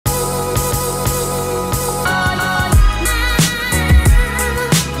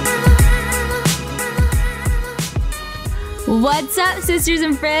What's up, sisters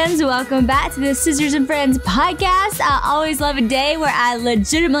and friends? Welcome back to the Sisters and Friends podcast. I always love a day where I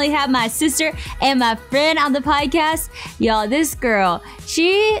legitimately have my sister and my friend on the podcast. Y'all, this girl,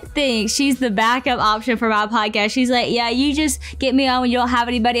 she thinks she's the backup option for my podcast. She's like, yeah, you just get me on when you don't have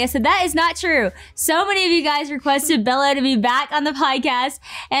anybody. I said, that is not true. So many of you guys requested Bella to be back on the podcast,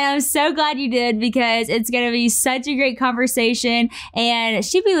 and I'm so glad you did because it's going to be such a great conversation, and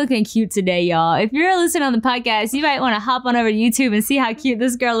she'd be looking cute today, y'all. If you're listening on the podcast, you might want to hop on over to YouTube and see how cute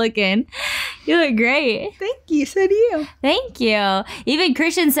this girl looking. You look great. Thank you. So do you. Thank you. Even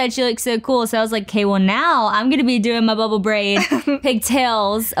Christian said she looked so cool. So I was like, okay, well now I'm going to be doing my bubble braid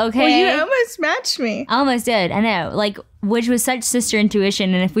pigtails. Okay. Well, you almost matched me. I almost did. I know. Like, which was such sister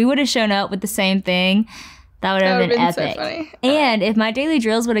intuition. And if we would have shown up with the same thing, that would have been epic. So funny. And if my daily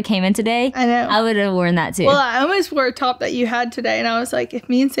drills would have came in today, I know, I would have worn that too. Well, I almost wore a top that you had today, and I was like, if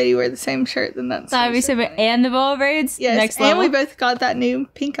me and Sadie wear the same shirt, then that's that would be so funny. And the bubble braids, yes, next level. And we both got that new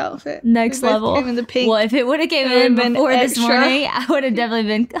pink outfit. Next level. Came in the pink. Well, if it would have came in before this morning, I would have definitely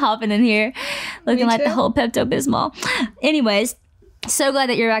been hopping in here, looking like the whole Pepto-Bismol. Anyways. So glad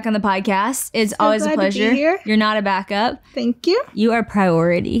that you're back on the podcast. It's always a pleasure. You're not a backup. Thank you. You are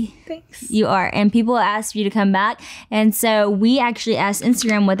priority. Thanks. You are. And people asked you to come back. And so we actually asked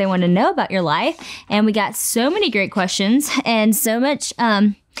Instagram what they want to know about your life. And we got so many great questions and so much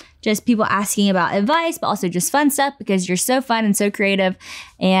just people asking about advice, but also just fun stuff because you're so fun and so creative.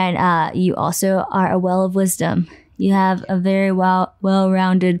 And you also are a well of wisdom. You have a very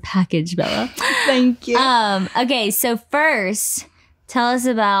well-rounded package, Bella. Thank you. Okay, so first, tell us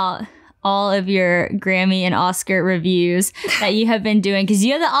about all of your Grammy and Oscar reviews that you have been doing, because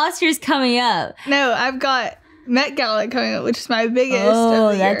you have the Oscars coming up. No, I've got Met Gala coming up, which is my biggest of the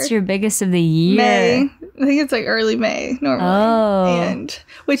year. That's your biggest of the year. May. I think it's like early May normally. Oh. And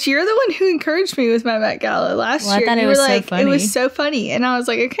which you're the one who encouraged me with my Met Gala last year. I thought you it was were like, so funny. It was so funny. And I was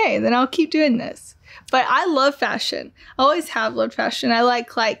like, okay, then I'll keep doing this. But I love fashion. I always have loved fashion. I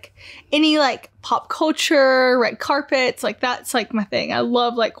like any like pop culture, red carpets, like that's like my thing. I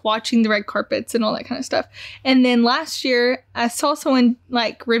love like watching the red carpets and all that kind of stuff. And then last year I saw someone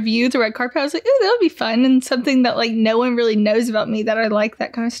like review the red carpet. I was like, ooh, that would be fun, and something that like no one really knows about me, that I like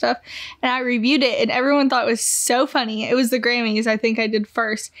that kind of stuff. And I reviewed it and everyone thought it was so funny. It was the Grammys, I think I did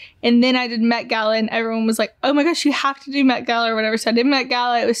first. And then I did Met Gala and everyone was like, oh my gosh, you have to do Met Gala or whatever. So I did Met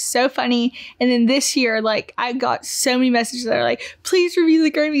Gala. It was so funny. And then this year, like I got so many messages that are like, please review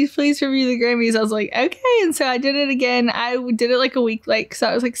the Grammys, please review the Grammys. I was like, okay. And so I did it again. I did it like a week late because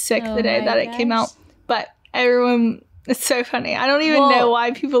I was like sick the day that it came out. But everyone, it's so funny. I don't even know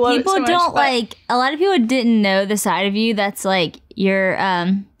why people love it so much. People don't like, a lot of people didn't know the side of you that's like your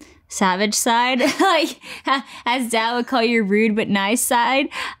savage side, like as Dad would call your rude but nice side,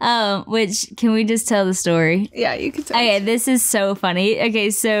 which, can we just tell the story? Yeah, you can tell. Okay, this is so funny. Okay,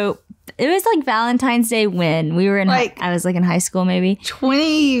 so it was like Valentine's Day when we were in I was like in high school, maybe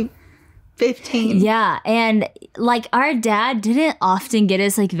 2015. Yeah, and like our dad didn't often get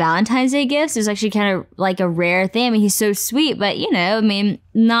us like Valentine's Day gifts. It was actually kind of like a rare thing. I mean, he's so sweet, but you know, I mean,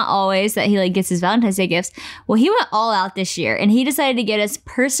 not always that he like gets his Valentine's Day gifts. Well, he went all out this year and he decided to get us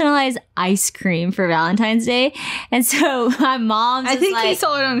personalized ice cream for Valentine's Day. And so my mom's I think he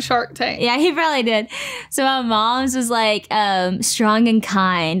saw it on Shark Tank. Yeah, he probably did. So my mom's was like Strong and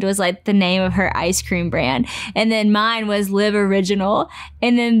Kind was like the name of her ice cream brand. And then mine was Live Original.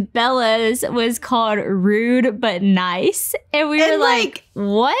 And then Bella's was called Rude But Nice. And we were like,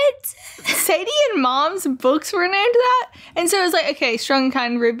 what? Sadie and Mom's books were named that. And so it was like, okay, Strong and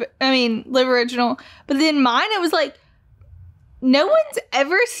Kind, Live Original. But then mine, it was like, no one's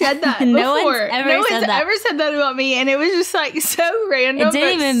ever said that before. No one's ever said that about me. And it was just like so random. It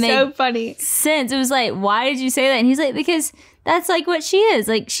didn't even make so funny sense. It was like, why did you say that? And he's like, because that's like what she is.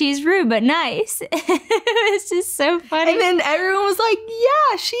 Like, she's rude but nice. It's just so funny. And then everyone was like,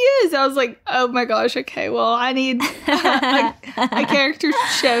 yeah, she is. I was like, oh my gosh, okay, well, I need a character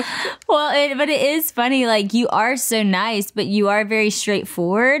shift. Well, but it is funny. Like, you are so nice, but you are very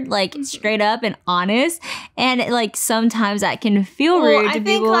straightforward, like straight up and honest. And like sometimes that can feel rude to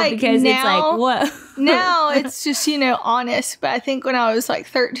people because it's like, whoa. Now it's just, honest. But I think when I was like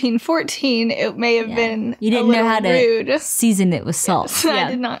 13, 14, it may have been you didn't know how rude. To season it with salt. Yes, I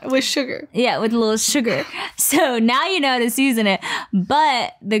did not. With sugar. Yeah, with a little sugar. So now you know how to season it.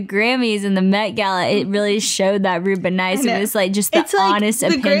 But the Grammys and the Met Gala, it really showed that rude but nice. It was like just the honest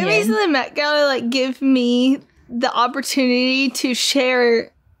opinion. The Grammys and the Met Gala like give me the opportunity to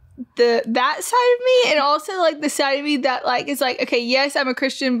share that side of me, and also like the side of me that like is like, okay, yes, I'm a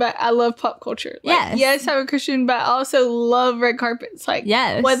Christian, but I love pop culture. Like, yes, I'm a Christian, but I also love red carpets. Like,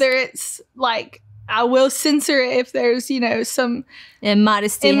 whether it's like I will censor it if there's, some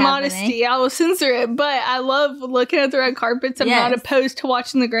immodesty. I will censor it. But I love looking at the red carpets. I'm not opposed to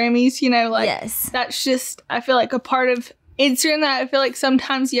watching the Grammys, yes. That's just, I feel like a part of Instagram that I feel like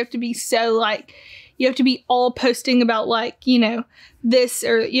sometimes you have to be so like, you have to be all posting about like, this,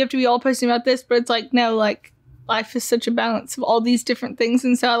 or you have to be all posting about this, but it's like, no, like life is such a balance of all these different things.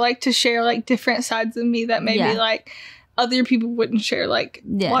 And so I like to share like different sides of me that maybe like other people wouldn't share, like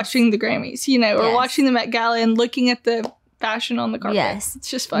watching the Grammys, or watching the Met Gala and looking at the fashion on the carpet. Yes. It's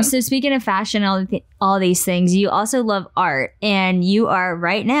just fun. So speaking of fashion, all these things, you also love art, and you are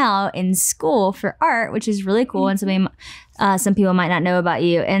right now in school for art, which is really cool. And some people might not know about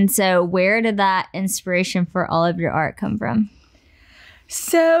you. And so where did that inspiration for all of your art come from?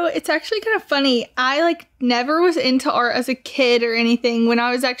 So it's actually kind of funny. I like never was into art as a kid or anything. When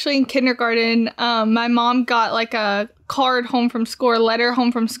I was actually in kindergarten, my mom got like a card home from school, a letter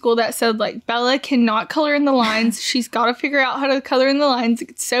home from school that said like, Bella cannot color in the lines. She's got to figure out how to color in the lines.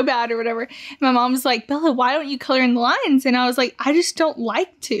 It's so bad or whatever. And my mom was like, Bella, why don't you color in the lines? And I was like, I just don't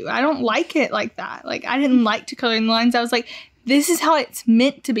like to. I don't like it like that. Like I didn't like to color in the lines. I was like, this is how it's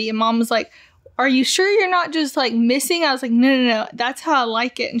meant to be. And mom was like, are you sure you're not just like missing? I was like, no, that's how I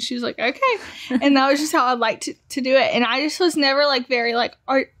like it. And she was like, okay. And that was just how I liked to do it. And I just was never like very like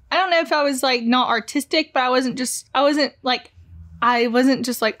art. I don't know if I was like not artistic, but I wasn't just like,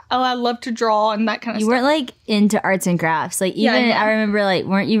 oh, I love to draw and that kind of stuff. You weren't like into arts and crafts. Like even I remember like,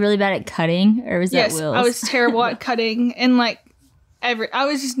 weren't you really bad at cutting, or was that Wills? Yes, I was terrible at cutting, and like I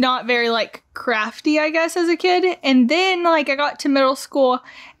was just not very like crafty, I guess, as a kid. And then like I got to middle school,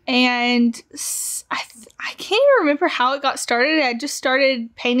 and I can't even remember how it got started. I just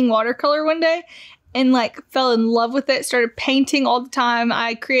started painting watercolor one day and like fell in love with it. Started painting all the time.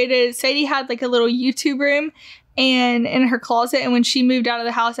 Sadie had like a little YouTube room and in her closet. And when she moved out of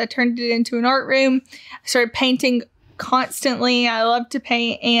the house, I turned it into an art room. I started painting constantly. I love to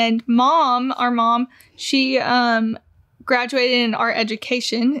paint. And our mom, she graduated in art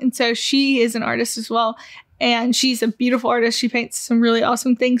education. And so she is an artist as well. And she's a beautiful artist. She paints some really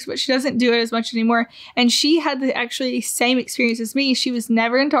awesome things, but she doesn't do it as much anymore. And she had the actually same experience as me. She was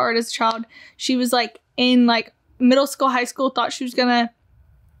never into art as a child. She was like in like middle school, high school, thought she was gonna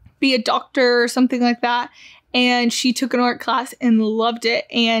be a doctor or something like that. And she took an art class and loved it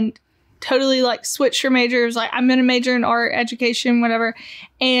and totally like switched her majors. Like, I'm gonna major in art education, whatever.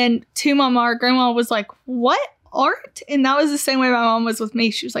 And to Mama, our grandma was like, what? Art? And that was the same way my mom was with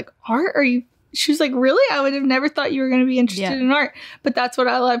me. She was like, art? She was like, really? I would have never thought you were going to be interested in art, but that's what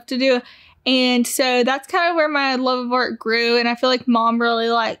I love to do. And so that's kind of where my love of art grew. And I feel like mom really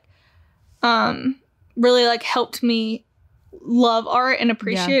helped me love art and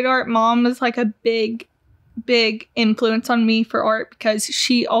appreciate art. Mom was like a big influence on me for art, because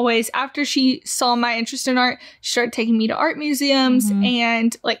she always, after she saw my interest in art, she started taking me to art museums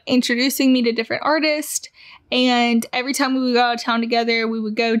and like introducing me to different artists. And every time we would go out of town together, we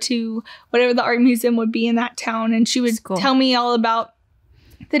would go to whatever the art museum would be in that town. And she would tell me all about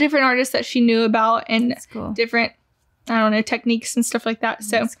the different artists that she knew about and different, I don't know, techniques and stuff like that.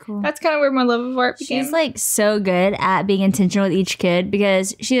 So that's kind of where my love of art began. She's like so good at being intentional with each kid,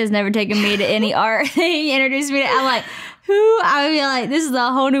 because she has never taken me to any art. He introduced me to, I'm like, I would be like, this is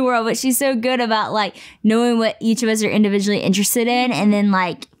a whole new world. But she's so good about like knowing what each of us are individually interested in, and then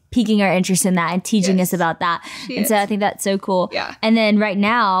like piquing our interest in that and teaching us about that. So I think that's so cool. Yeah. And then right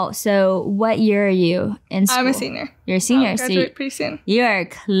now, so what year are you in school? I'm a senior. You're a senior. I'll graduate pretty soon. You are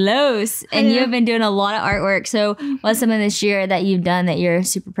close. And you have been doing a lot of artwork. So what's something this year that you've done that you're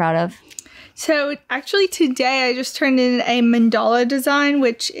super proud of? So actually today I just turned in a mandala design,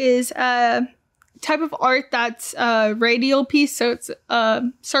 which is a type of art that's a radial piece. So it's a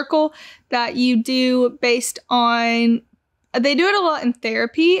circle that you do based on, they do it a lot in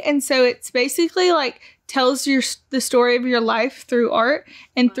therapy. And so it's basically like tells the story of your life through art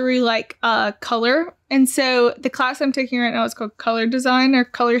and through like color. And so the class I'm taking right now is called color design or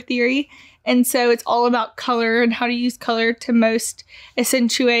color theory. And so it's all about color and how to use color to most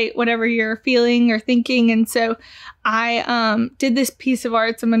accentuate whatever you're feeling or thinking. And so I did this piece of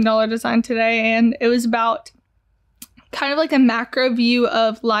art, it's a mandala design today, and it was about kind of like a macro view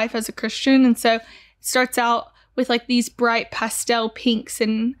of life as a Christian. And so it starts out with like these bright pastel pinks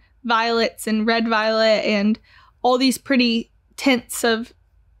and violets and red violet and all these pretty tints of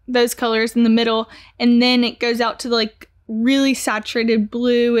those colors in the middle. And then it goes out to like really saturated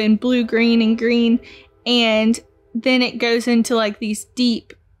blue and blue-green and green. And then it goes into like these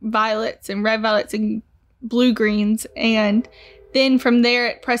deep violets and red violets and blue-greens. And then from there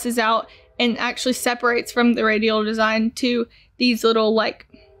it presses out and actually separates from the radial design to these little like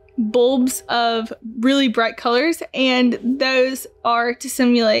bulbs of really bright colors, and those are to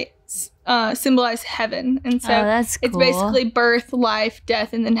symbolize heaven. And so that's cool. It's basically birth, life,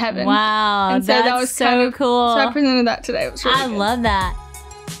 death, and then heaven. Wow, and so that was so cool. So I presented that today. It was really good. Love that.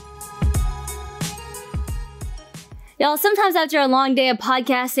 Y'all, sometimes after a long day of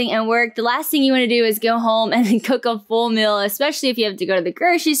podcasting and work, the last thing you want to do is go home and cook a full meal, especially if you have to go to the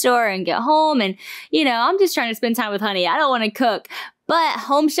grocery store and get home. And, I'm just trying to spend time with honey. I don't want to cook. But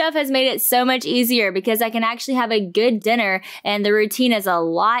Home Chef has made it so much easier because I can actually have a good dinner and the routine is a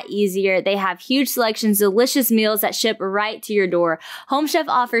lot easier. They have huge selections, delicious meals that ship right to your door. Home Chef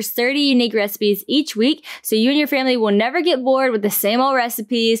offers 30 unique recipes each week, so you and your family will never get bored with the same old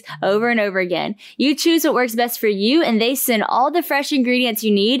recipes over and over again. You choose what works best for you and they send all the fresh ingredients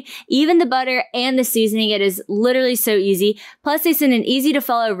you need, even the butter and the seasoning. It is literally so easy. Plus, they send an easy to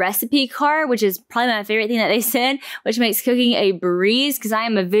follow recipe card, which is probably my favorite thing that they send, which makes cooking a breeze because I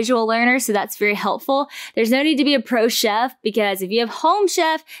am a visual learner, so that's very helpful. There's no need to be a pro chef because if you have Home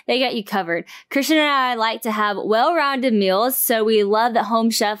Chef, they got you covered. Christian and I like to have well-rounded meals, so we love that Home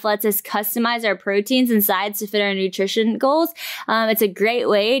Chef lets us customize our proteins and sides to fit our nutrition goals. It's a great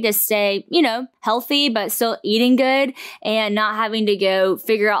way to stay, healthy, but still eating good and not having to go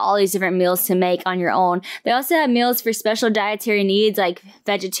figure out all these different meals to make on your own. They also have meals for special dietary needs like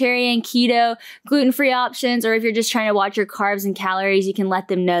vegetarian, keto, gluten-free options, or if you're just trying to watch your carbs and calories, you can let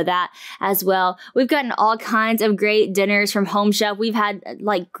them know that as well. We've gotten all kinds of great dinners from Home Chef. We've had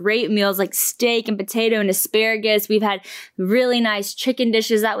great meals like steak and potato and asparagus. We've had really nice chicken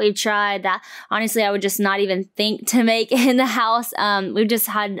dishes that we've tried that honestly I would just not even think to make in the house. We've just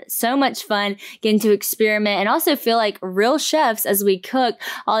had so much fun getting to experiment and also feel like real chefs as we cook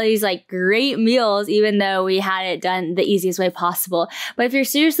all these great meals, even though we had it done the easiest way possible. But if you're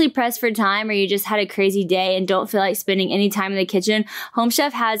seriously pressed for time or you just had a crazy day and don't feel like spending any time in the kitchen, Home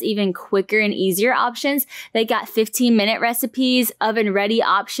Chef has even quicker and easier options. They got 15-minute recipes, oven-ready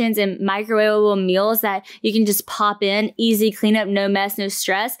options, and microwavable meals that you can just pop in. Easy cleanup, no mess, no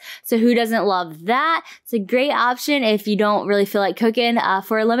stress. So who doesn't love that? It's a great option if you don't really feel like cooking.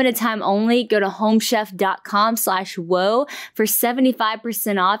 For a limited time only, go to homechef.com/whoa for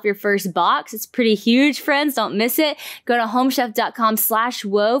 75% off your first box. It's pretty huge, friends. Don't miss it. Go to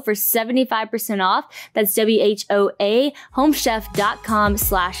homechef.com/whoa for 75% off. That's WHOA,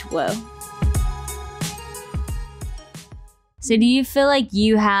 homechef.com/whoa. So do you feel like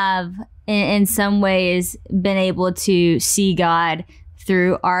you have, in some ways, been able to see God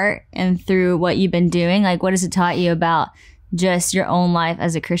through art and through what you've been doing? What has it taught you about just your own life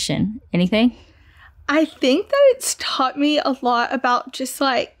as a Christian? Anything? I think that it's taught me a lot about just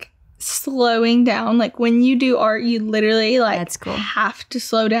slowing down. When you do art, you literally That's cool. have to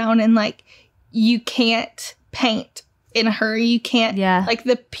slow down and you can't paint in a hurry. You can't,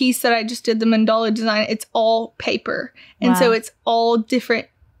 the piece that I just did, the mandala design, it's all paper. And so it's all different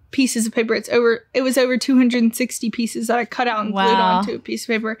pieces of paper. It was over 260 pieces that I cut out and glued onto a piece of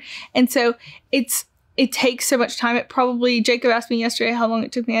paper. And so it takes so much time. Jacob asked me yesterday how long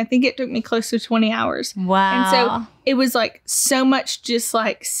it took me. I think it took me close to 20 hours. Wow. And so it was so much just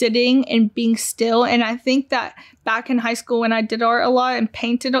sitting and being still. And I think that back in high school when I did art a lot and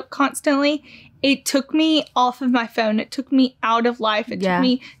painted constantly, it took me off of my phone. It took me out of life. It took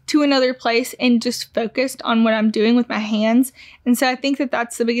me to another place and just focused on what I'm doing with my hands. And so I think that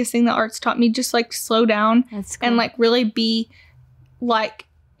that's the biggest thing that art's taught me. Just slow down and really be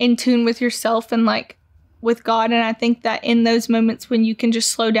in tune with yourself and with God. And I think that in those moments when you can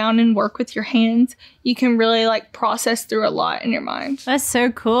just slow down and work with your hands, you can really process through a lot in your mind. That's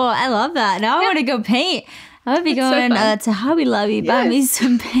so cool. I love that. Now I want to go paint. I would be going to Hobby Lobby, buy me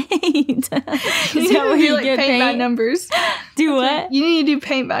some paint. You need to do paint by numbers. Do what? You need to do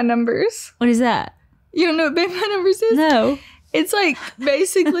paint by numbers. What is that? You don't know what paint by numbers is? No. It's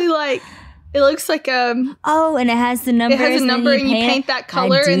basically it looks like oh, and it has the numbers. It has a number and you paint that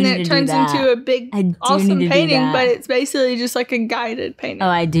color and then it turns into a big awesome painting, but it's basically just a guided painting. Oh,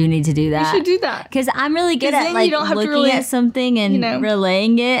 I do need to do that. You should do that. Because I'm really good at looking at something and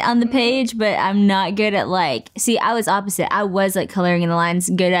relaying it on the page, but I'm not good at see, I was opposite. I was coloring in the lines,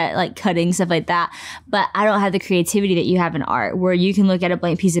 good at cutting, stuff like that. But I don't have the creativity that you have in art where you can look at a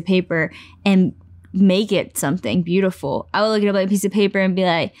blank piece of paper and make it something beautiful. I would look at a blank piece of paper and be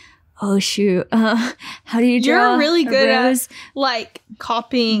like, oh shoot, how do you draw? You're really good at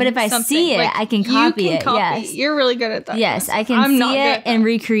copying. But if I see it, I can copy it. Yes, you're really good at that. Yes, I can see it and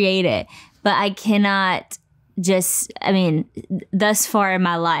recreate it, but I cannot just, I mean, thus far in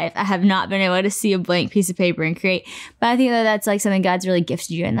my life, I have not been able to see a blank piece of paper and create. But I think that that's like something God's really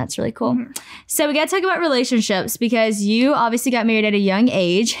gifted you, and that's really cool. So we got to talk about relationships, because you obviously got married at a young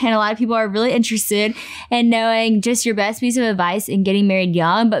age, and a lot of people are really interested in knowing just your best piece of advice in getting married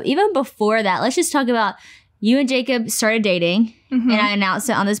young. But even before that, let's just talk about you and Jacob started dating, and I announced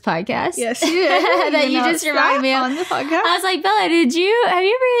it on this podcast. Yes, you did. That you just reminded me of on the podcast. I was like, Bella, have you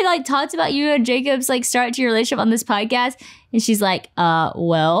ever like talked about you and Jacob's like start to your relationship on this podcast? And she's like,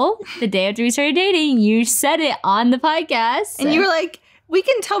 well, the day after we started dating, you said it on the podcast. And you were like, we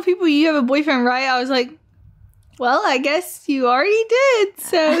can tell people you have a boyfriend, right? I was like, well, I guess you already did.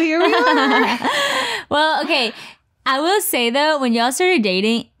 So here we are. Well, okay. I will say, though, when y'all started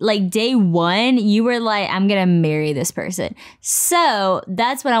dating, like day one, you were like, I'm going to marry this person. So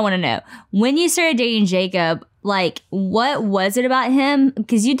that's what I want to know. When you started dating Jacob, like, what was it about him?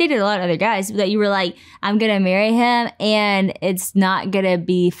 Because you dated a lot of other guys that you were like, I'm going to marry him and it's not going to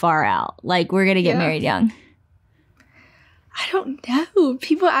be far out. Like, we're going to get married young. I don't know.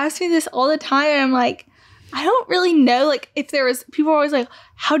 People ask me this all the time, and I'm like, I don't really know. Like, if there was, people are always like,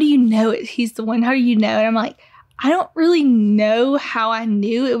 how do you know he's the one? How do you know? And I'm like, I don't really know how I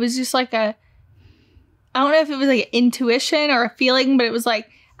knew. It was just like I don't know if it was like an intuition or a feeling, but it was like,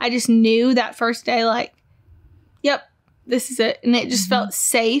 I just knew that first day, like, yep, this is it. And it just felt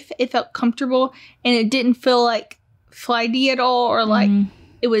safe. It felt comfortable, and it didn't feel like flighty at all, or like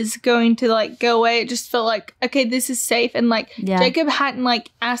it was going to like go away. It just felt like, okay, this is safe. And like Jacob hadn't like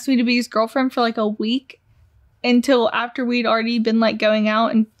asked me to be his girlfriend for like a week until after we'd already been like going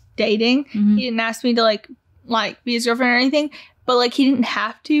out and dating. He didn't ask me to like be his girlfriend or anything, but like he didn't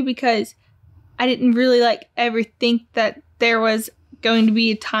have to, because I didn't really like ever think that there was going to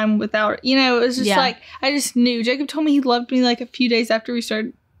be a time without it. You know, it was just like, I just knew. Jacob told me he loved me like a few days after we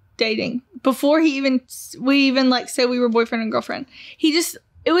started dating, before we even like said we were boyfriend and girlfriend.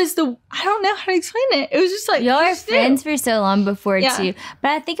 It was I don't know how to explain it. It was just like, y'all are friends for so long before too. But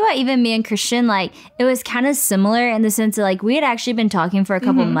I think about even me and Christian, like it was kind of similar in the sense that like we had actually been talking for a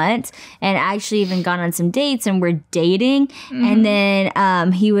couple months, and actually even gone on some dates, and we're dating. And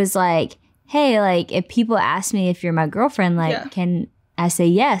then he was like, hey, like if people ask me if you're my girlfriend, like can I say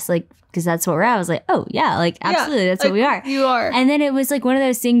yes? Like, because that's what we're at. I was like, oh, yeah, like, absolutely, that's like, what we are. You are. And then it was, like, one of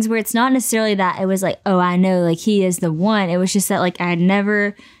those things where it's not necessarily that it was like, oh, I know, like, he is the one. It was just that, like, I had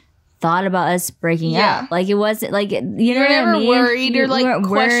never thought about us breaking up. Like, it wasn't, like, you know what I mean? Worried or, like,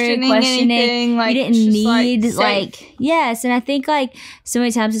 questioning anything. Like, you didn't need, like, yes. And I think, like, so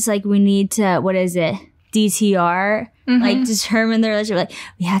many times it's like we need to, what is it? DTR, like determine the relationship. Like,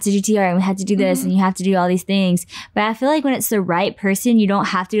 we have to do TR, and we have to do this, and you have to do all these things. But I feel like when it's the right person, you don't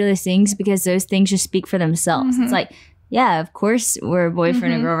have to do those things, because those things just speak for themselves. It's like, yeah, of course we're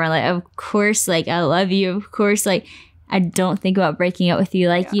boyfriend and girlfriend. Like, of course, like, I love you. Of course, like, I don't think about breaking up with you.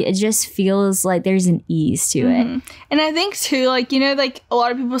 Like, it just feels like there's an ease to it. And I think, too, like, you know, like, a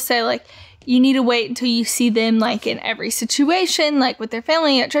lot of people say, like, you need to wait until you see them, like, in every situation, like, with their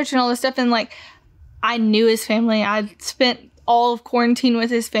family at church and all this stuff. And, like, I knew his family. I'd spent all of quarantine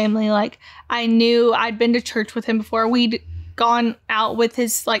with his family. Like, I knew I'd been to church with him before. We'd gone out with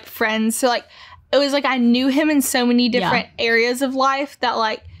his, like, friends. So, like, it was like I knew him in so many different areas of life that,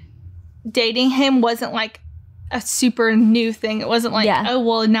 like, dating him wasn't, like, a super new thing. It wasn't like, oh,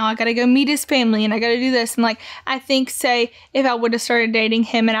 well, now I gotta go meet his family and I gotta do this. And, like, I think, say, if I would have started dating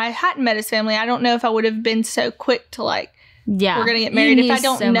him and I hadn't met his family, I don't know if I would have been so quick to, like, we're gonna get married. If I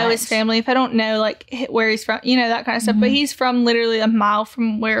don't know his family, if I don't know like where he's from, you know, that kind of stuff. But he's from literally a mile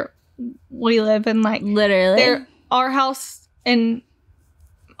from where we live, and like literally our house and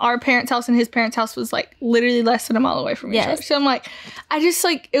our parents' house and his parents' house was like literally less than a mile away from each other. So I'm like, I just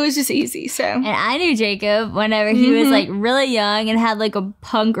like, it was just easy. So, and I knew Jacob whenever he was like really young and had like a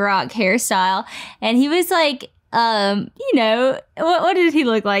punk rock hairstyle, and he was like, you know, what did he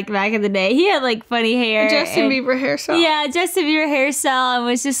look like back in the day? He had like funny hair. Justin Bieber hairstyle. Yeah, Justin Bieber hairstyle, and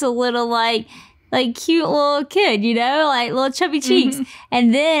was just a little like cute little kid, you know, like little chubby cheeks.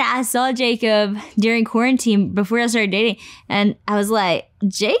 And then I saw Jacob during quarantine before I started dating, and I was like,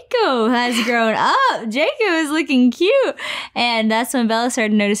 Jacob has grown up. Jacob is looking cute. And that's when Bella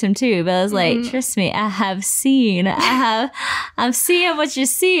started to notice him too. Bella's like, trust me, I'm seeing what you're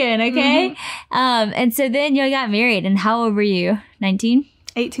seeing, okay? And so then you got married, and how old were you? 19?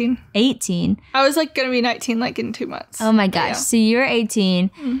 18. I was like gonna be 19 like in 2 months. Oh my gosh. So you were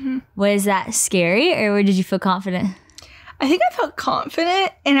 18. Was that scary, or did you feel confident? I think I felt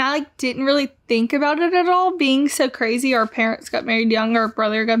confident, and I like didn't really think about it at all being so crazy. Our parents got married young, our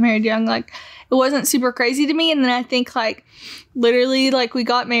brother got married young. Like, it wasn't super crazy to me. And then I think like literally like we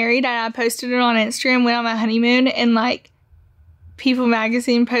got married and I posted it on Instagram, went on my honeymoon, and like People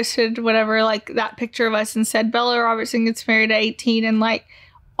Magazine posted whatever, like that picture of us and said Bella Robertson gets married at 18, and like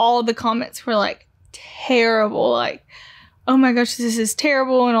all the comments were like terrible, like, oh my gosh, this is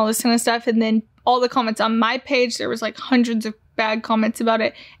terrible and all this kind of stuff. And then all the comments on my page, there was like hundreds of bad comments about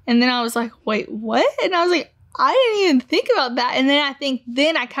it. And then I was like, wait, what? And I was like, I didn't even think about that. And then I think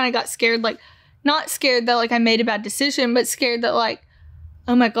then I kind of got scared, like not scared that like I made a bad decision, but scared that like,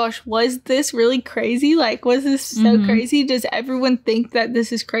 oh my gosh, was this really crazy? Like, was this so crazy? Does everyone think that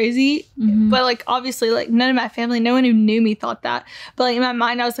this is crazy? But like, obviously, like none of my family, no one who knew me thought that. But like in my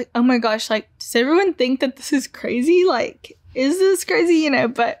mind, I was like, oh my gosh, like, does everyone think that this is crazy? Like, is this crazy? You know,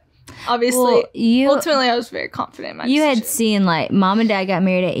 but obviously, ultimately, I was very confident in my decision. Had seen like mom and dad got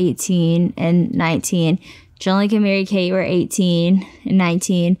married at 18 and 19. Jolene and Mary Kate were 18 and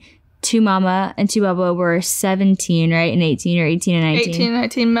 19. Two Mama and Two Bubba were 17, right? And 18 or 18 and 19. 18 and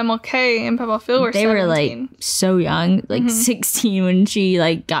 19. Mama Kay and Papa Phil were 17. They were like so young, like 16 when she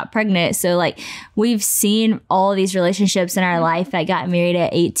like got pregnant. So like we've seen all these relationships in our life that got married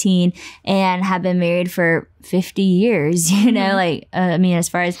at 18 and have been married for 50 years, you know, like, I mean, as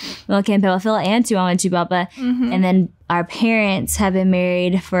far as Mama Kay and Papa Phil and Two Mama and Two Bubba. And then our parents have been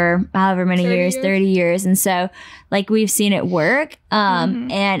married for however many years, 30 years. And so like we've seen it work.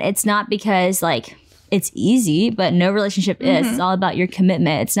 And it's not because like it's easy, but no relationship is. It's all about your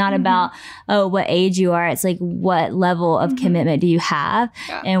commitment. It's not about, oh, what age you are. It's like, what level of commitment do you have?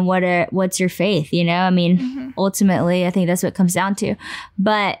 And what's your faith? You know, I mean, ultimately, I think that's what it comes down to.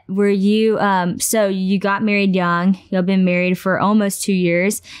 But were you, so you got married young. You've been married for almost 2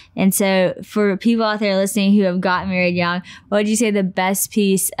 years. And so for people out there listening who have gotten married young, what would you say the best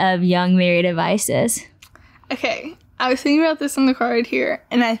piece of young married advice is? Okay. I was thinking about this on the car ride here,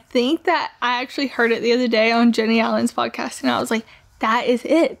 and I think that I actually heard it the other day on Jenny Allen's podcast, and I was like, that is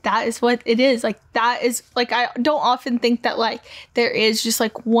it. That is what it is. Like, that is, like, I don't often think that, like, there is just,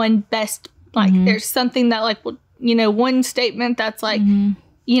 like, one best, like, there's something that, like, you know, one statement that's, like,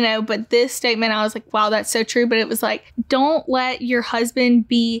 you know, but this statement, I was like, wow, that's so true. But it was, like, don't let your husband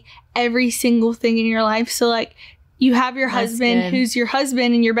be every single thing in your life. So, like, you have your husband who's your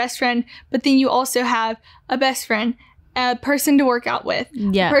husband and your best friend, but then you also have a best friend, a person to work out with,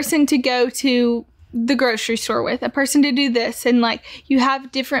 a person to go to the grocery store with, a person to do this. And like, you have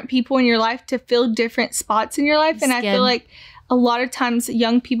different people in your life to fill different spots in your life. And I feel like a lot of times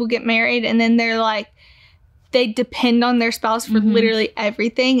young people get married and then they're like, they depend on their spouse for literally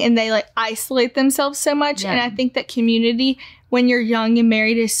everything. And they like isolate themselves so much. And I think that community when you're young and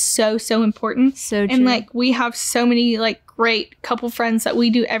married is so, so important. So true. And like, we have so many like great couple friends that we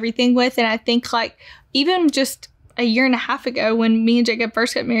do everything with. And I think like, even just a year and a half ago when me and Jacob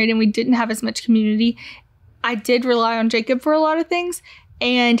first got married and we didn't have as much community, I did rely on Jacob for a lot of things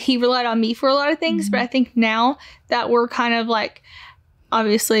and he relied on me for a lot of things. But I think now that we're kind of like,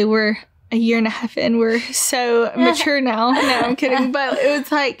 obviously we're a year and a half in, we're so mature now. No, I'm kidding. But it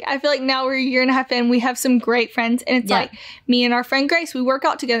was like, I feel like now we're a year and a half in, we have some great friends. And it's like me and our friend Grace, we work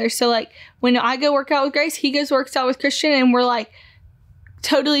out together. So like when I go work out with Grace, he goes works out with Christian, and we're like,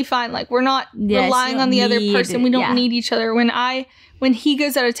 totally fine. Like, we're not relying on the other person. We don't need each other. When he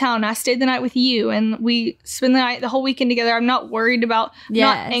goes out of town, I stayed the night with you and we spend the whole weekend together. I'm not worried about,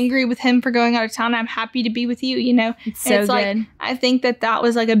 not angry with him for going out of town. I'm happy to be with you, you know? It's so good. Like, I think that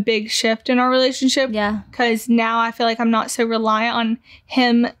was like a big shift in our relationship. Yeah. Because now I feel like I'm not so reliant on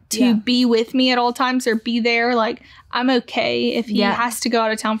him to be with me at all times or be there. Like, I'm okay if he has to go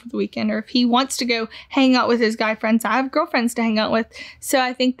out of town for the weekend or if he wants to go hang out with his guy friends. I have girlfriends to hang out with. So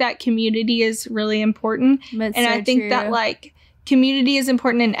I think that community is really important. That's and so I think that like community is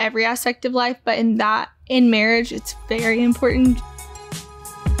important in every aspect of life, but in marriage, it's very important.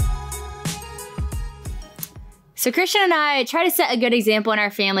 So Christian and I try to set a good example in our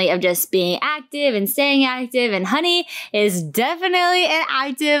family of just being active and staying active. And Honey is definitely an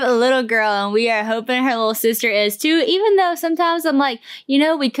active little girl. And we are hoping her little sister is too, even though sometimes I'm like, you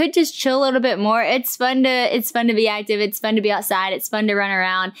know, we could just chill a little bit more. It's fun to be active. It's fun to be outside. It's fun to run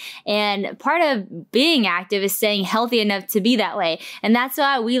around. And part of being active is staying healthy enough to be that way. And that's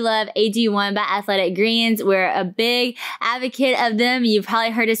why we love AG1 by Athletic Greens. We're a big advocate of them. You've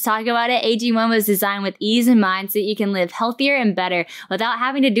probably heard us talk about it. AG1 was designed with ease in mind so that you can live healthier and better without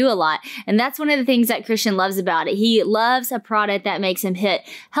having to do a lot. And that's one of the things that Christian loves about it. He loves a product that makes him hit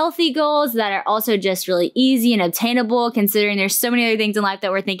healthy goals that are also just really easy and obtainable, considering there's so many other things in life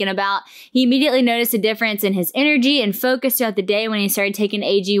that we're thinking about. He immediately noticed a difference in his energy and focus throughout the day when he started taking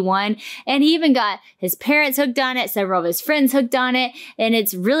AG1. And he even got his parents hooked on it, several of his friends hooked on it. And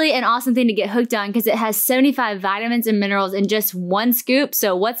it's really an awesome thing to get hooked on because it has 75 vitamins and minerals in just one scoop.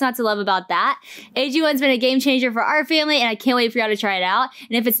 So what's not to love about that? AG1's been a game changer for our family, and I can't wait for y'all to try it out.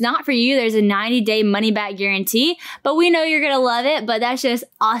 And if it's not for you, there's a 90-day money-back guarantee. But we know you're going to love it, but that's just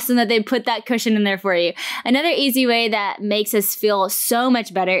awesome that they put that cushion in there for you. Another easy way that makes us feel so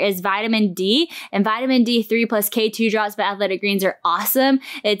much better is vitamin D. And vitamin D3 plus K2 drops by Athletic Greens are awesome.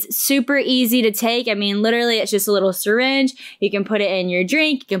 It's super easy to take. I mean, literally, it's just a little syringe. You can put it in your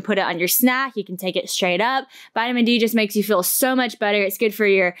drink. You can put it on your snack. You can take it straight up. Vitamin D just makes you feel so much better. It's good for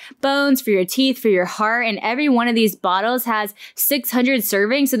your bones, for your teeth, for your heart. And every one of these bottles has 600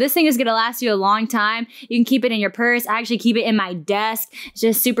 servings. So this thing is going to last you a long time. You can keep it in your purse. I actually keep it in my desk. It's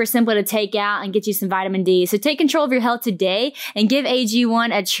just super simple to take out and get you some vitamin D. So take control of your health today and give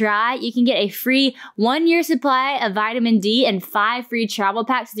AG1 a try. You can get a free 1-year supply of vitamin D and 5 free travel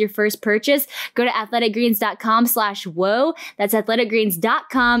packs with your first purchase. Go to athleticgreens.com/whoa. That's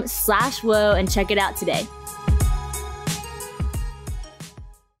athleticgreens.com/whoa and check it out today.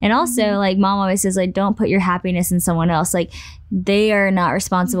 And also, like mom always says, like, don't put your happiness in someone else. Like, they are not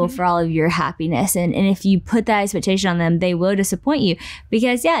responsible for all of your happiness. And if you put that expectation on them, they will disappoint you.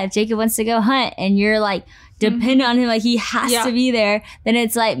 Because, yeah, if Jacob wants to go hunt and you're like, dependent on him, like he has to be there, then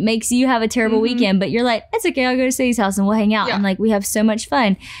it's like makes you have a terrible weekend. But you're like, it's okay, I'll go to Sadie's house and we'll hang out. And like we have so much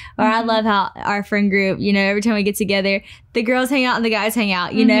fun. Or I love how our friend group, you know, every time we get together, the girls hang out and the guys hang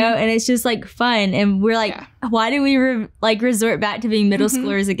out, you know, and it's just like fun. And we're like, why do we resort back to being middle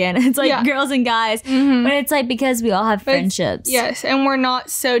schoolers again? It's like girls and guys, but it's like because we all have friendships. Yes, and we're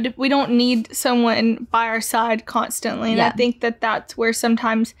not we don't need someone by our side constantly. And I think that that's where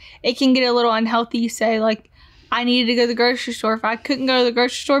sometimes it can get a little unhealthy. Say like, I needed to go to the grocery store. If I couldn't go to the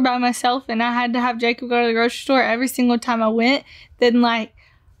grocery store by myself and I had to have Jacob go to the grocery store every single time I went, then like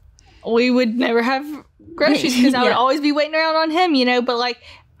we would never have groceries because I would always be waiting around on him, you know. But like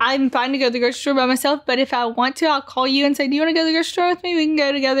I'm fine to go to the grocery store by myself. But if I want to, I'll call you and say, do you want to go to the grocery store with me? We can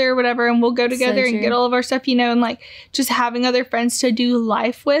go together or whatever. And we'll go together and get all of our stuff, you know. And like just having other friends to do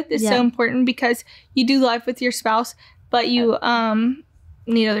life with is so important because you do life with your spouse, but you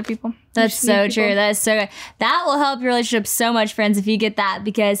need other people. That's so true. That's so good. That will help your relationship so much, friends, if you get that,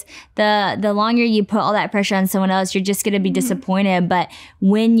 because the longer you put all that pressure on someone else, you're just going to be disappointed. But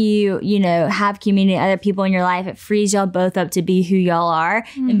when you know, have community, other people in your life, it frees y'all both up to be who y'all are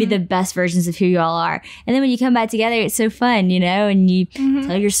and be the best versions of who y'all are. And then when you come back together, it's so fun, you know, and you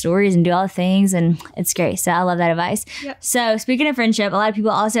tell your stories and do all the things, and it's great. So I love that advice. So speaking of friendship, a lot of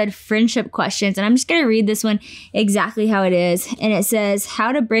people also had friendship questions, and I'm just going to read this one exactly how it is. And it says,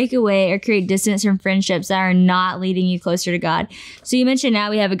 how to break away or create distance from friendships that are not leading you closer to God. So you mentioned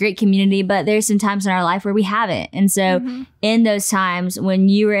now we have a great community, but there's some times in our life where we haven't. And so in those times when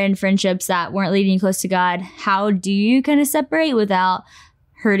you were in friendships that weren't leading you close to God, how do you kind of separate without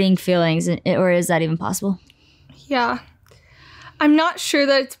hurting feelings? Or is that even possible? Yeah. I'm not sure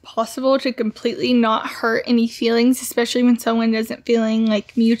that it's possible to completely not hurt any feelings, especially when someone isn't feeling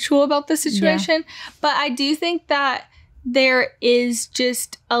like mutual about the situation. But I do think that there is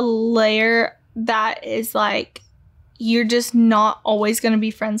just a layer that is like, you're just not always going to be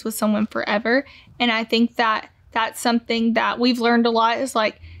friends with someone forever. And I think that that's something that we've learned a lot is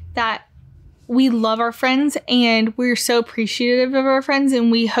like that we love our friends and we're so appreciative of our friends and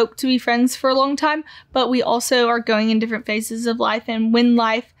we hope to be friends for a long time, but we also are going in different phases of life. And when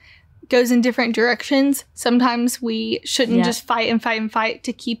life goes in different directions, sometimes we shouldn't just fight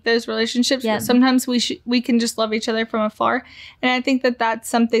to keep those relationships. But sometimes we can just love each other from afar. And I think that that's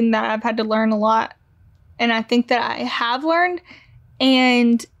something that I've had to learn a lot. And I think that I have learned.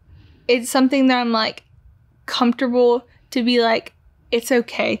 And it's something that I'm like comfortable to be like, it's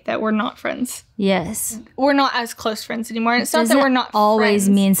okay that we're not friends. Yes. We're not as close friends anymore. And it's not that we're not always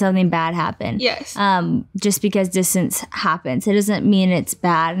friends. Mean something bad happened. Yes. Just because distance happens, it doesn't mean it's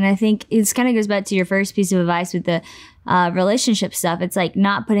bad. And I think it kind of goes back to your first piece of advice with the relationship stuff. It's like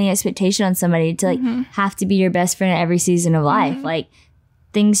not putting expectation on somebody to like have to be your best friend at every season of life. Like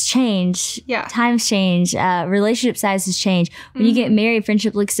things change, times change, relationship sizes change. When you get married,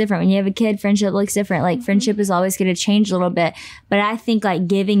 friendship looks different. When you have a kid, friendship looks different. Like friendship is always going to change a little bit. But I think like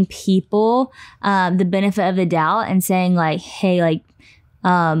giving people the benefit of the doubt and saying like, hey, like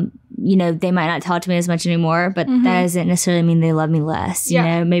you know, they might not talk to me as much anymore, but that doesn't necessarily mean they love me less. You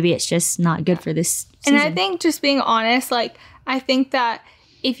know, maybe it's just not good for this season. And I think just being honest, like, I think that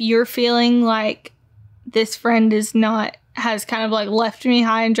if you're feeling like this friend has kind of like left me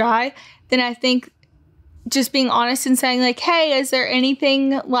high and dry, then I think just being honest and saying like, hey, is there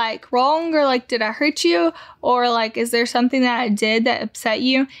anything like wrong, or like, did I hurt you, or like, is there something that I did that upset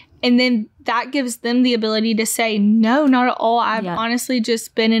you? And then that gives them the ability to say, no, not at all. I've honestly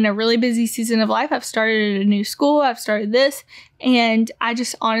just been in a really busy season of life. I've started a new school. I've started this. And I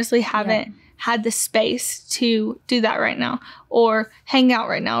just honestly haven't had the space to do that right now, or hang out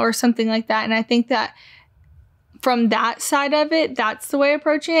right now, or something like that. And I think that from that side of it, that's the way of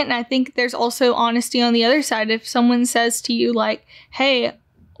approaching it. And I think there's also honesty on the other side. If someone says to you like, hey,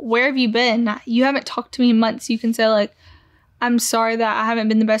 where have you been? You haven't talked to me in months. You can say like, I'm sorry that I haven't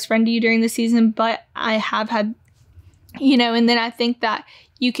been the best friend to you during the season, but I have had, you know, and then I think that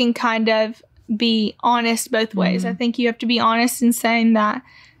you can kind of be honest both ways. I think you have to be honest in saying that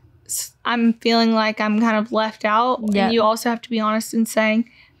I'm feeling like I'm kind of left out. And you also have to be honest in saying,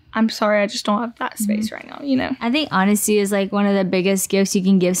 I'm sorry, I just don't have that space right now, you know? I think honesty is like one of the biggest gifts you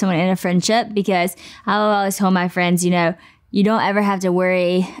can give someone in a friendship, because I will always tell my friends, you know, you don't ever have to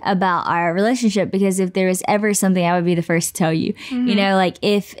worry about our relationship, because if there was ever something, I would be the first to tell you. You know, like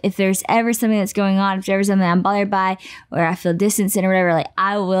if there's ever something that's going on, if there's ever something I'm bothered by, or I feel distanced or whatever, like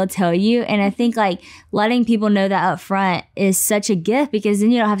I will tell you. And I think like letting people know that up front is such a gift, because then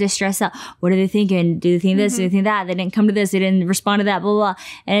you don't have to stress out, what are they thinking? Do they think this? Do they think that? They didn't come to this. They didn't respond to that, blah, blah, blah.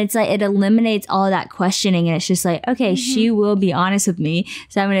 And it's like, it eliminates all of that questioning. And it's just like, okay, she will be honest with me,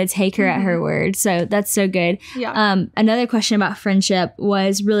 so I'm going to take her at her word. So that's so good. Another question about friendship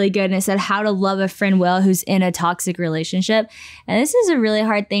was really good, and it said how to love a friend well who's in a toxic relationship. And this is a really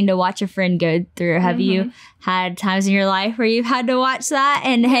hard thing to watch a friend go through. Have you had times in your life where you've had to watch that?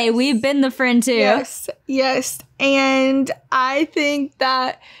 And hey, we've been the friend too. Yes. And I think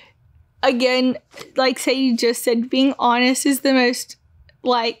that, again, like Sadie just said, being honest is the most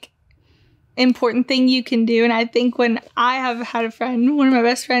like important thing you can do. And I think when I have had a friend, one of my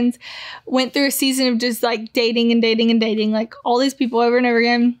best friends, went through a season of just like dating, like all these people over and over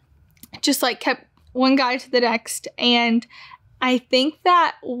again, just like kept one guy to the next. And I think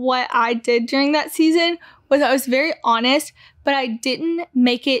that what I did during that season was I was very honest, but I didn't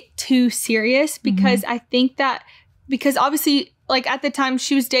make it too serious, because I think that, because obviously like at the time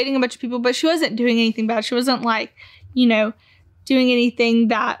she was dating a bunch of people, but she wasn't doing anything bad. She wasn't like, you know, doing anything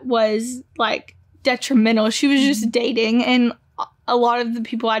that was like detrimental. She was just dating, and a lot of the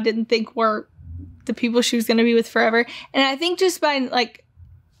people I didn't think were the people she was going to be with forever. And I think just by like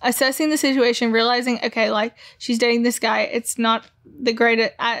assessing the situation, realizing, okay, like she's dating this guy, it's not the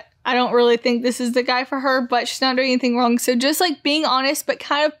greatest, I don't really think this is the guy for her, but she's not doing anything wrong. So just like being honest, but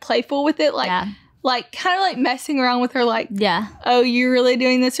kind of playful with it, like like kind of like messing around with her, like, oh, you're really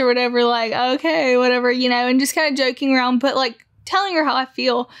doing this or whatever, like, okay, whatever, you know, and just kind of joking around, but like telling her how I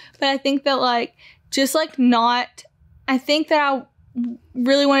feel. But I think that like, just like not, I think that I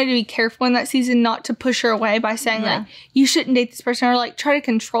really wanted to be careful in that season not to push her away by saying like, you shouldn't date this person, or like try to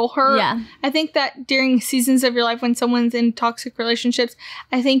control her. I think that during seasons of your life when someone's in toxic relationships,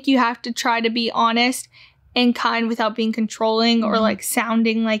 I think you have to try to be honest and kind without being controlling or like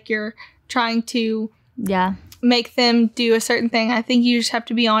sounding like you're trying to make them do a certain thing. I think you just have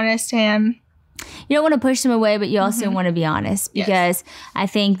to be honest, and you don't want to push them away, but you also want to be honest, because I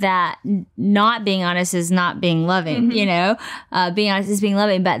think that not being honest is not being loving, you know, being honest is being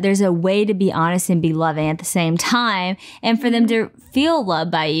loving, but there's a way to be honest and be loving at the same time, and for them to feel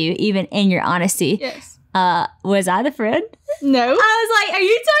loved by you, even in your honesty. Was I the friend? No. I was like, are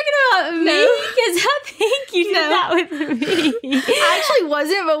you talking about me? Because I think you did that with me. I actually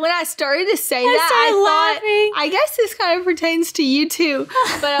wasn't, but when I started to say I thought, I guess this kind of pertains to you too,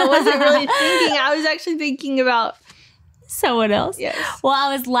 but I wasn't really thinking. I was actually thinking about someone else. Well,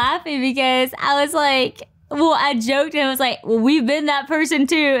 I was laughing because I was like, well, I joked and I was like, well, we've been that person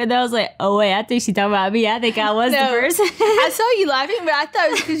too. And then I was like, oh, wait, I think she's talking about me. I think I was the person. I saw you laughing, but I thought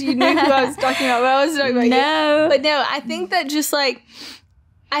it was because you knew who I was talking about. But I wasn't talking about you. But no, I think that just like,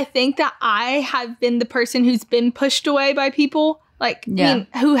 I think that I have been the person who's been pushed away by people. Like, I mean,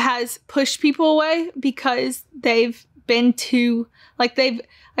 who has pushed people away because they've been too, like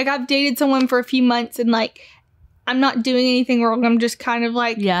I've dated someone for a few months and like, I'm not doing anything wrong. I'm just kind of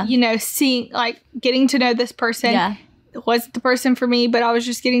like, you know, seeing, like, getting to know this person. It wasn't the person for me, but I was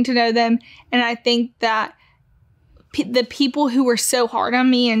just getting to know them. And I think that the people who were so hard on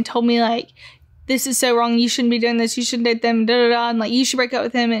me and told me, like, this is so wrong. You shouldn't be doing this. You shouldn't date them. Da, da, da. And like, you should break up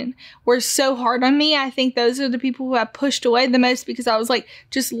with him. And were so hard on me. I think those are the people who I pushed away the most because I was like,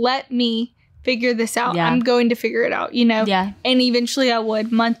 just let me figure this out. Yeah. I'm going to figure it out, you know? Yeah. And eventually I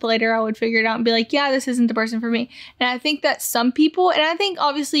would. Month later, I would figure it out and be like, yeah, this isn't the person for me. And I think that some people, and I think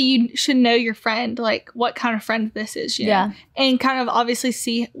obviously you should know your friend, like what kind of friend this is, you know? And kind of obviously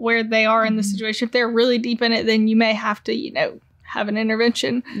see where they are in the situation. If they're really deep in it, then you may have to, you know, have an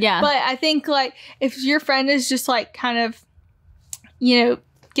intervention. Yeah. But I think like if your friend is just like kind of, you know,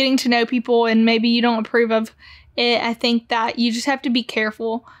 getting to know people and maybe you don't approve of it, I think that you just have to be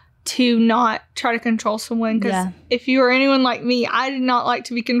careful to not try to control someone. Because if you are anyone like me, I did not like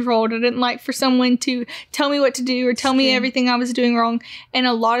to be controlled. I didn't like for someone to tell me what to do or tell me everything I was doing wrong. And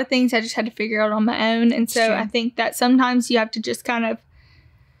a lot of things I just had to figure out on my own. And so I think that sometimes you have to just kind of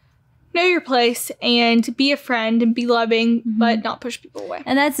know your place and be a friend and be loving, but not push people away.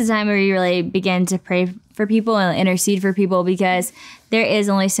 And that's the time where you really begin to pray for people and intercede for people, because there is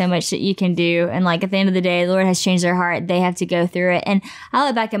only so much that you can do. And like at the end of the day, the Lord has changed their heart. They have to go through it. And I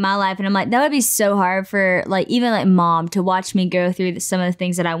look back at my life and I'm like, that would be so hard for like even like mom to watch me go through some of the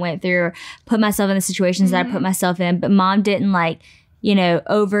things that I went through or put myself in the situations that I put myself in. But mom didn't like, you know,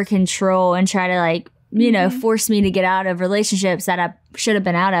 over control and try to like, you know, force me to get out of relationships that I should have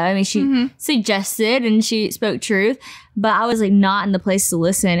been out of. I mean, she suggested and she spoke truth, but I was like not in the place to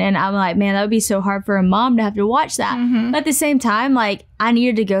listen. And I'm like, man, that would be so hard for a mom to have to watch that. But at the same time, like I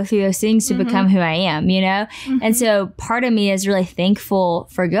needed to go through those things to become who I am, you know? And so part of me is really thankful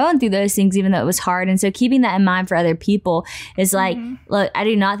for going through those things, even though it was hard. And so keeping that in mind for other people is like, look, I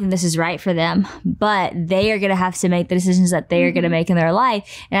do not think this is right for them, but they are going to have to make the decisions that they are going to make in their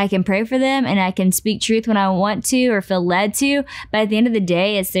life. And I can pray for them and I can speak truth when I want to or feel led to. But at the end of the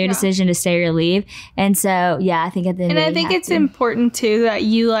day, it's their decision to stay or leave. And so, yeah, I think at the end of the day, I think it's important too that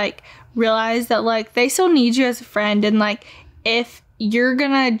you like realize that like they still need you as a friend. And like if you're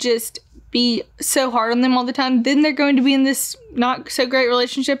gonna just be so hard on them all the time, then they're going to be in this not so great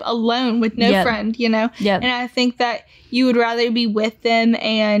relationship alone with no friend, you know? And I think that you would rather be with them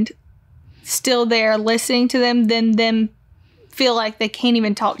and still there listening to them than them feel like they can't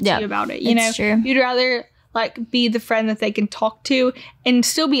even talk to you about it, you know? True. You'd rather like be the friend that they can talk to and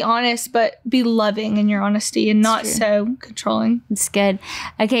still be honest, but be loving in your honesty and not so controlling. It's good.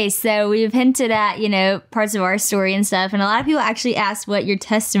 Okay, so we've hinted at, you know, parts of our story and stuff, and a lot of people actually asked what your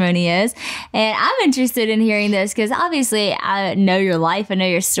testimony is. And I'm interested in hearing this because obviously I know your life, I know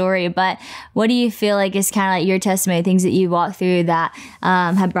your story, but what do you feel like is kind of like your testimony, things that you walked through that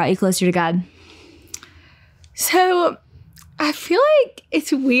have brought you closer to God? So I feel like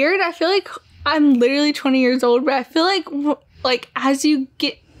it's weird. I feel like I'm literally 20 years old, but I feel like as you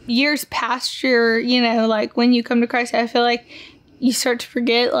get years past your, you know, like when you come to Christ, I feel like you start to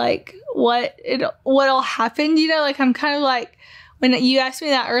forget like what all happened, you know, like I'm kind of like, when you asked me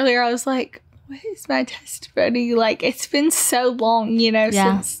that earlier, I was like, what is my testimony? Like it's been so long, you know,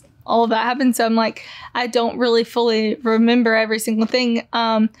 since all of that happened. So I'm like, I don't really fully remember every single thing.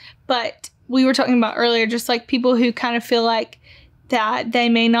 But we were talking about earlier, just like people who kind of feel like that they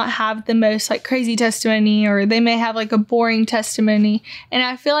may not have the most like crazy testimony, or they may have like a boring testimony. And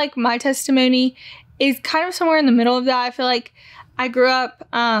I feel like my testimony is kind of somewhere in the middle of that. I feel like I grew up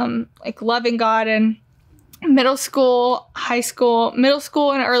like loving God in middle school, middle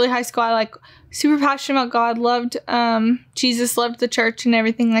school and early high school. I like super passionate about God, loved Jesus, loved the church and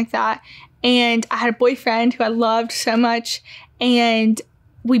everything like that. And I had a boyfriend who I loved so much, and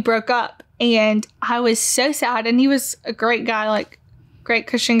we broke up. And I was so sad, and he was a great guy, like great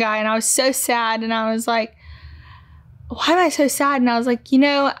Christian guy. And I was so sad, and I was like, why am I so sad? And I was like, you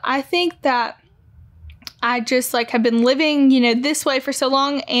know, I think that I just like have been living, you know, this way for so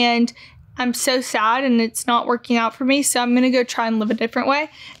long, and I'm so sad and it's not working out for me. So I'm going to go try and live a different way.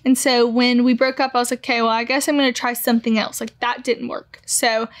 And so when we broke up, I was like, okay, well, I guess I'm going to try something else. Like that didn't work.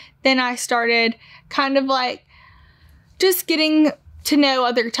 So then I started kind of like just getting to know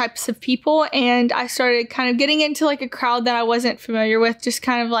other types of people, and I started kind of getting into like a crowd that I wasn't familiar with, just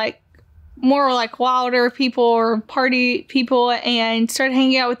kind of like more like wilder people or party people, and started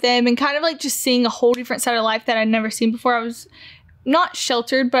hanging out with them and kind of like just seeing a whole different side of life that I'd never seen before. I was not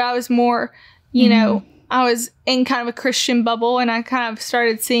sheltered, but I was more, you know, I was in kind of a Christian bubble, and I kind of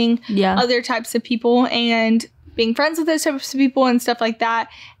started seeing other types of people and being friends with those types of people and stuff like that.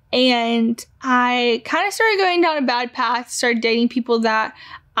 And I kind of started going down a bad path, started dating people that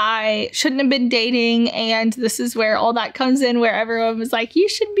I shouldn't have been dating. And this is where all that comes in, where everyone was like, you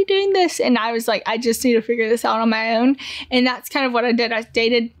shouldn't be doing this. And I was like, I just need to figure this out on my own. And that's kind of what I did. I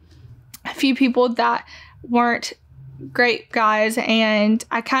dated a few people that weren't great guys, and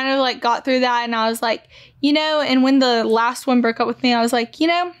I kind of like got through that, and I was like, you know, and when the last one broke up with me, I was like, you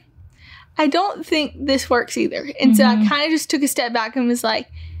know, I don't think this works either. And so I kind of just took a step back and was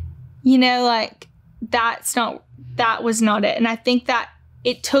like, you know, like that was not it. And I think that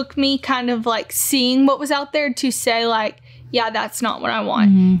it took me kind of like seeing what was out there to say like, yeah, that's not what I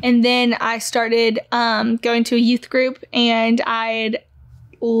want. And then I started going to a youth group, and I'd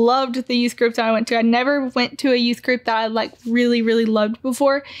loved the youth groups that I went to. I never went to a youth group that I like really, really loved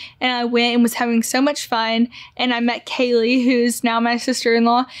before. And I went and was having so much fun. And I met Kaylee, who's now my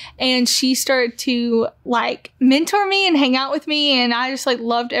sister-in-law, and she started to like mentor me and hang out with me. And I just like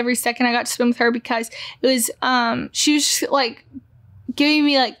loved every second I got to spend with her, because it was, she was just like giving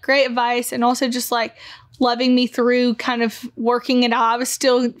me like great advice, and also just like loving me through kind of working it out. I was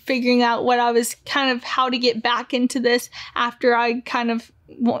still figuring out what I was kind of how to get back into this after I kind of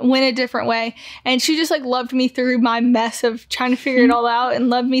went a different way. And she just like loved me through my mess of trying to figure it all out, and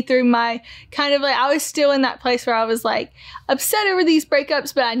loved me through my kind of like, I was still in that place where I was like upset over these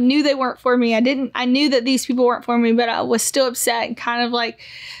breakups, but I knew they weren't for me. I knew that these people weren't for me, but I was still upset and kind of like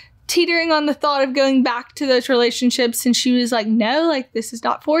teetering on the thought of going back to those relationships. And she was like, no, like this is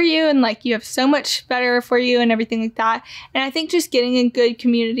not for you, and like you have so much better for you and everything like that. And I think just getting in good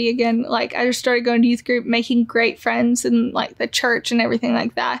community again, like I just started going to youth group, making great friends in like the church and everything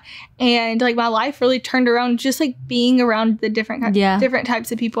like that. And like my life really turned around just like being around the different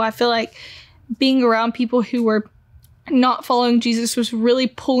types of people. I feel like being around people who were not following Jesus was really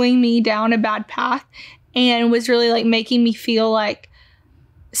pulling me down a bad path, and was really like making me feel like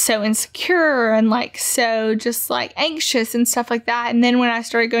so insecure and like so just like anxious and stuff like that. And then when I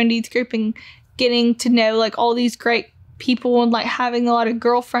started going to youth group and getting to know like all these great people, and like having a lot of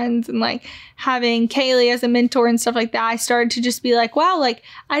girlfriends, and like having Kaylee as a mentor and stuff like that, I started to just be like, wow, like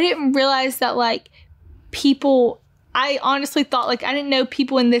I didn't realize that like people, I honestly thought like I didn't know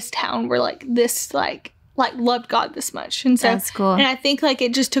people in this town were like this like loved God this much. And so that's cool. And I think like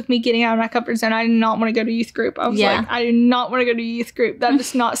it just took me getting out of my comfort zone. I did not want to go to youth group. I was like, I did not want to go to youth group. That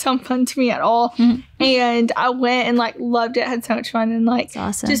does not sound fun to me at all. And I went and like loved it, had so much fun, and like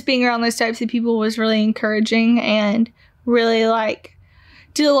awesome. Just being around those types of people was really encouraging, and really like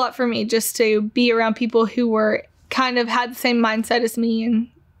did a lot for me just to be around people who were kind of had the same mindset as me, and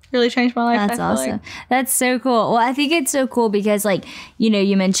really changed my life. That's awesome. That's so cool. Well, I think it's so cool because like, you know,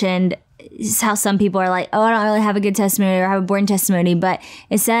 you mentioned how some people are like, oh, I don't really have a good testimony or have a boring testimony. But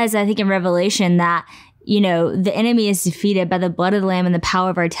it says, I think in Revelation that, you know, the enemy is defeated by the blood of the Lamb and the power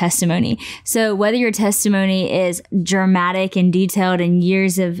of our testimony. So whether your testimony is dramatic and detailed and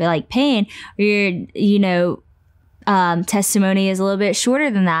years of like pain, or your, you know, testimony is a little bit shorter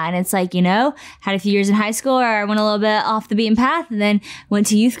than that. And it's like, you know, had a few years in high school where I went a little bit off the beaten path, and then went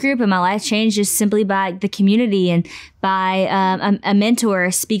to youth group, and my life changed just simply by the community and by a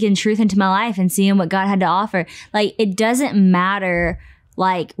mentor speaking truth into my life and seeing what God had to offer. Like, it doesn't matter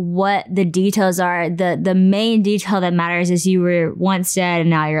like what the details are. The main detail that matters is you were once dead and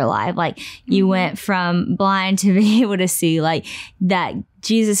now you're alive. Like, you went from blind to be able to see, like that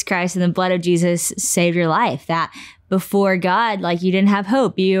Jesus Christ and the blood of Jesus saved your life. That before God, like you didn't have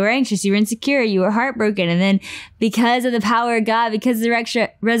hope. You were anxious. You were insecure. You were heartbroken. And then because of the power of God, because of the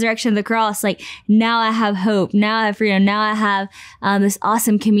resurrection of the cross, like now I have hope. Now I have freedom. Now I have this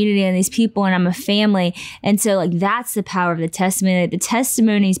awesome community and these people, and I'm a family. And so like that's the power of the testimony. The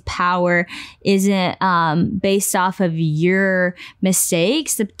testimony's power isn't based off of your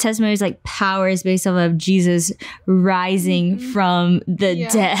mistakes. The testimony's like power is based off of Jesus rising from the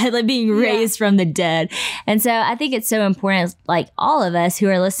dead, like being raised from the dead. And so I think it's so important, like all of us who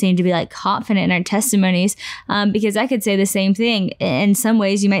are listening, to be like confident in our testimonies, because I could say the same thing. In some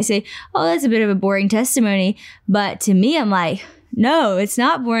ways you might say, oh, that's a bit of a boring testimony, but to me I'm like, no, it's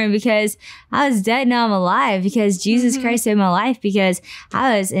not boring, because I was dead, now I'm alive, because Jesus Christ saved my life, because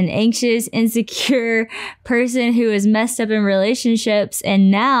I was an anxious, insecure person who was messed up in relationships,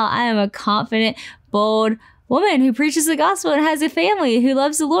 and now I am a confident, bold woman who preaches the gospel and has a family who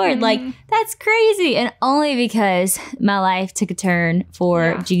loves the Lord. Like, that's crazy. And only because my life took a turn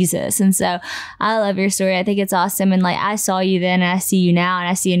for Jesus. And so I love your story. I think it's awesome. And like, I saw you then, and I see you now, and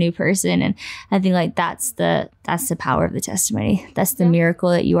I see a new person. And I think like that's the power of the testimony. That's the miracle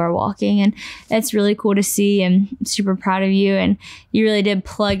that you are walking. And it's really cool to see. And I'm super proud of you. And you really did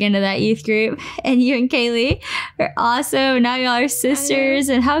plug into that youth group. And you and Kaylee are awesome. Now y'all are sisters.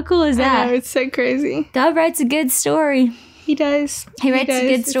 And how cool is that? I know, it's so crazy. God writes a good story. He does. He writes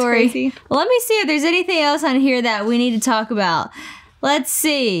a good story. Crazy. Well, let me see if there's anything else on here that we need to talk about. Let's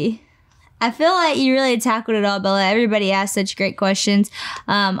see. I feel like you really tackled it all, Bella. Everybody asked such great questions.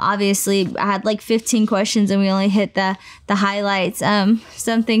 Obviously, I had like 15 questions and we only hit the highlights.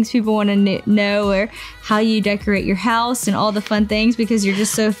 Some things people want to know are how you decorate your house and all the fun things because you're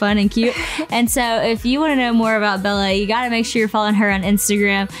just so fun and cute. And so if you want to know more about Bella, you got to make sure you're following her on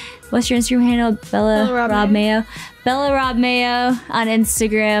Instagram. What's your Instagram handle? Bella Rob Mayo. Bella Rob Mayo on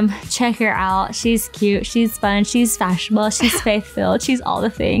Instagram. Check her out. She's cute. She's fun. She's fashionable. She's faith-filled. She's all the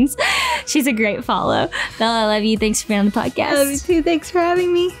things. She's a great follow. Bella, I love you. Thanks for being on the podcast. I love you too. Thanks for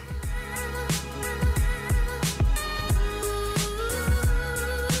having me.